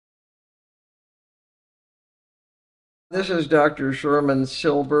This is Dr. Sherman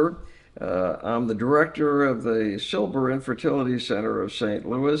Silber. I'm the director of the Silber Infertility Center of St.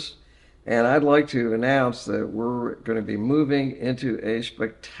 Louis, and I'd like to announce that we're going to be moving into a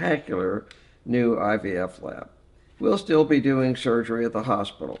spectacular new IVF lab. We'll still be doing surgery at the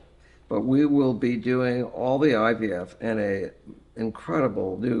hospital, but we will be doing all the IVF in an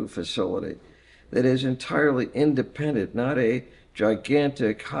incredible new facility that is entirely independent, not a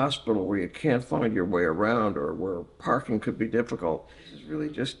gigantic hospital where you can't find your way around or where parking could be difficult. This is really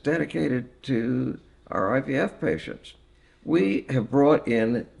just dedicated to our IVF patients. We have brought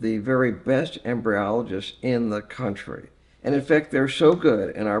in the very best embryologists in the country. And in fact, they're so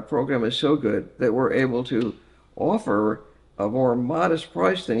good, and our program is so good, that we're able to offer a more modest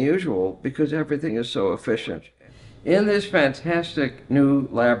price than usual because everything is so efficient. In this fantastic new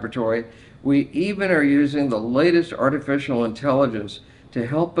laboratory, we even are using the latest artificial intelligence to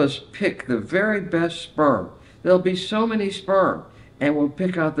help us pick the very best sperm. There'll be so many sperm, and we'll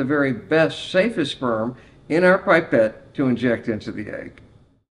pick out the very best, safest sperm in our pipette to inject into the egg.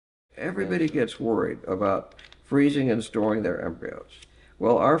 Everybody gets worried about freezing and storing their embryos.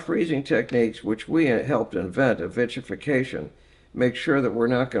 Well, our freezing techniques, which we helped invent, of vitrification, make sure that we're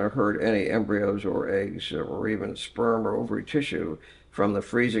not going to hurt any embryos or eggs or even sperm or ovary tissue from the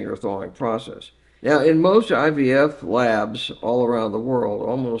freezing or thawing process. Now, in most IVF labs all around the world,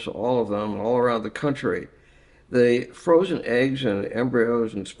 almost all of them, all around the country, the frozen eggs and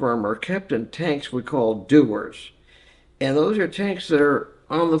embryos and sperm are kept in tanks we call dewars. And those are tanks that are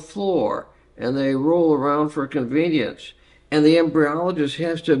on the floor and they roll around for convenience. And the embryologist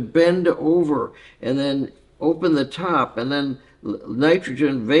has to bend over and then open the top, and then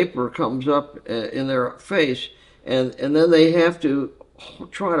nitrogen vapor comes up in their face, and then they have to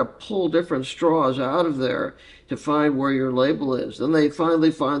try to pull different straws out of there to find where your label is. Then they finally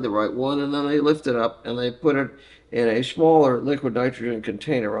find the right one, and then they lift it up and they put it in a smaller liquid nitrogen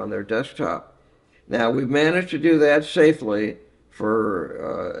container on their desktop. Now, we've managed to do that safely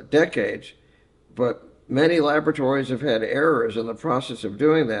for decades, but many laboratories have had errors in the process of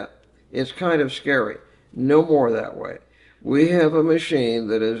doing that. It's kind of scary. No more that way. We have a machine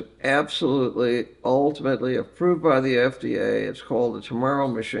that is absolutely, ultimately approved by the FDA. It's called the Tomorrow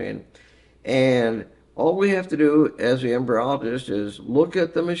machine. And all we have to do as the embryologist is look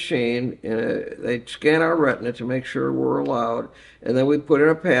at the machine. They scan our retina to make sure we're allowed. And then we put in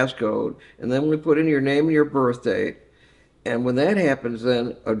a passcode. And then we put in your name and your birth date. And when that happens,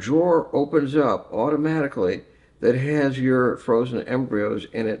 then a drawer opens up automatically that has your frozen embryos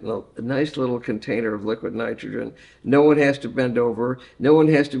in it, in a nice little container of liquid nitrogen. No one has to bend over. No one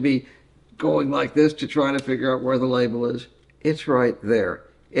has to be going like this to try to figure out where the label is. It's right there,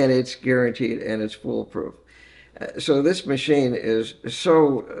 and it's guaranteed, and it's foolproof. So this machine is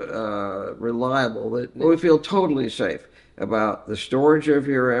so reliable that we feel totally safe about the storage of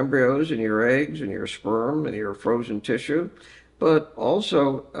your embryos and your eggs and your sperm and your frozen tissue, but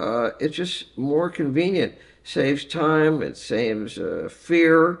also it's just more convenient, saves time, it saves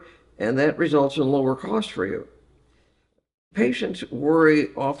fear, and that results in lower cost for you. Patients worry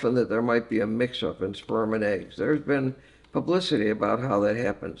often that there might be a mix-up in sperm and eggs. There's been publicity about how that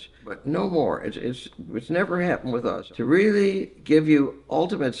happens, but no more. It's never happened with us. To really give you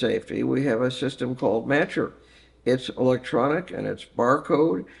ultimate safety, we have a system called Matcher. It's electronic and it's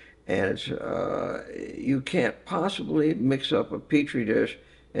barcode, and it's you can't possibly mix up a petri dish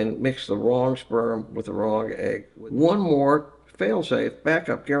and mix the wrong sperm with the wrong egg. One more fail-safe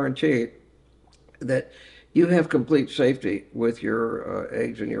backup guarantee that you have complete safety with your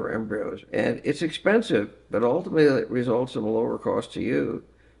eggs and your embryos. And it's expensive, but ultimately it results in a lower cost to you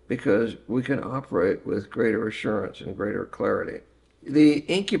because we can operate with greater assurance and greater clarity. The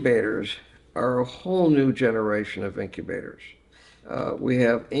incubators are a whole new generation of incubators. We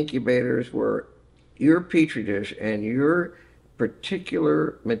have incubators where your petri dish and your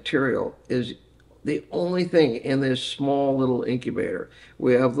particular material is the only thing in this small little incubator.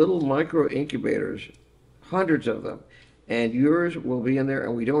 We have little micro incubators, hundreds of them, and yours will be in there,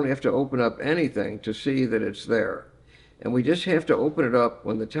 and we don't have to open up anything to see that it's there. And we just have to open it up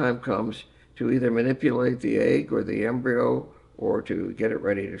when the time comes to either manipulate the egg or the embryo or to get it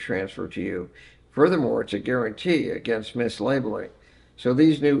ready to transfer to you. Furthermore, it's a guarantee against mislabeling. So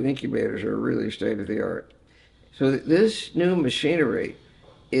these new incubators are really state of the art. So this new machinery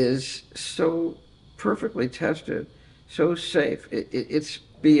is so perfectly tested, so safe. It's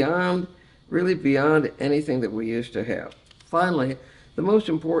beyond, really beyond anything that we used to have. Finally, the most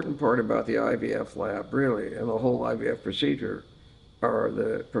important part about the IVF lab, really, and the whole IVF procedure, are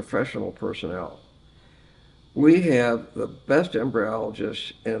the professional personnel. We have the best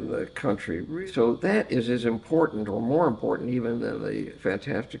embryologists in the country. So that is as important or more important even than the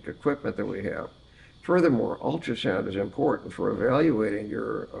fantastic equipment that we have. Furthermore, ultrasound is important for evaluating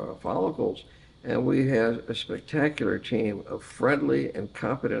your follicles. And we have a spectacular team of friendly and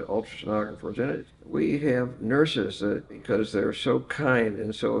competent ultrasonographers in it. We have nurses that, because they're so kind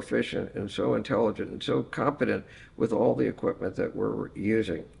and so efficient and so intelligent and so competent with all the equipment that we're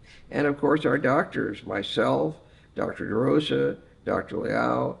using. And of course, our doctors, myself, Dr. DeRosa, Dr.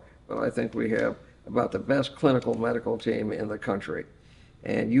 Liao. Well, I think we have about the best clinical medical team in the country.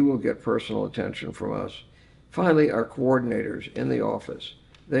 And you will get personal attention from us. Finally, our coordinators in the office.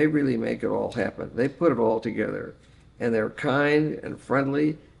 They really make it all happen. They put it all together. And they're kind and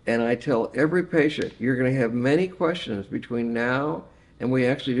friendly. And I tell every patient, you're going to have many questions between now and we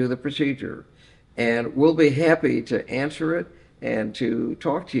actually do the procedure. And we'll be happy to answer it and to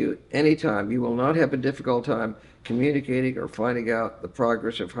talk to you anytime. You will not have a difficult time communicating or finding out the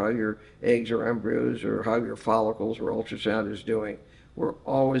progress of how your eggs or embryos or how your follicles or ultrasound is doing. We're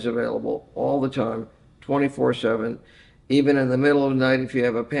always available all the time, 24/7. Even in the middle of the night, if you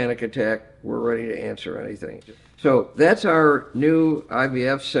have a panic attack, we're ready to answer anything. So that's our new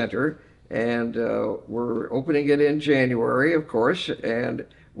IVF center, and we're opening it in January, of course, and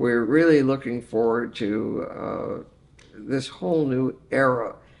we're really looking forward to this whole new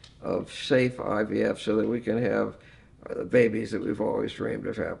era of safe IVF so that we can have the babies that we've always dreamed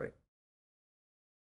of having.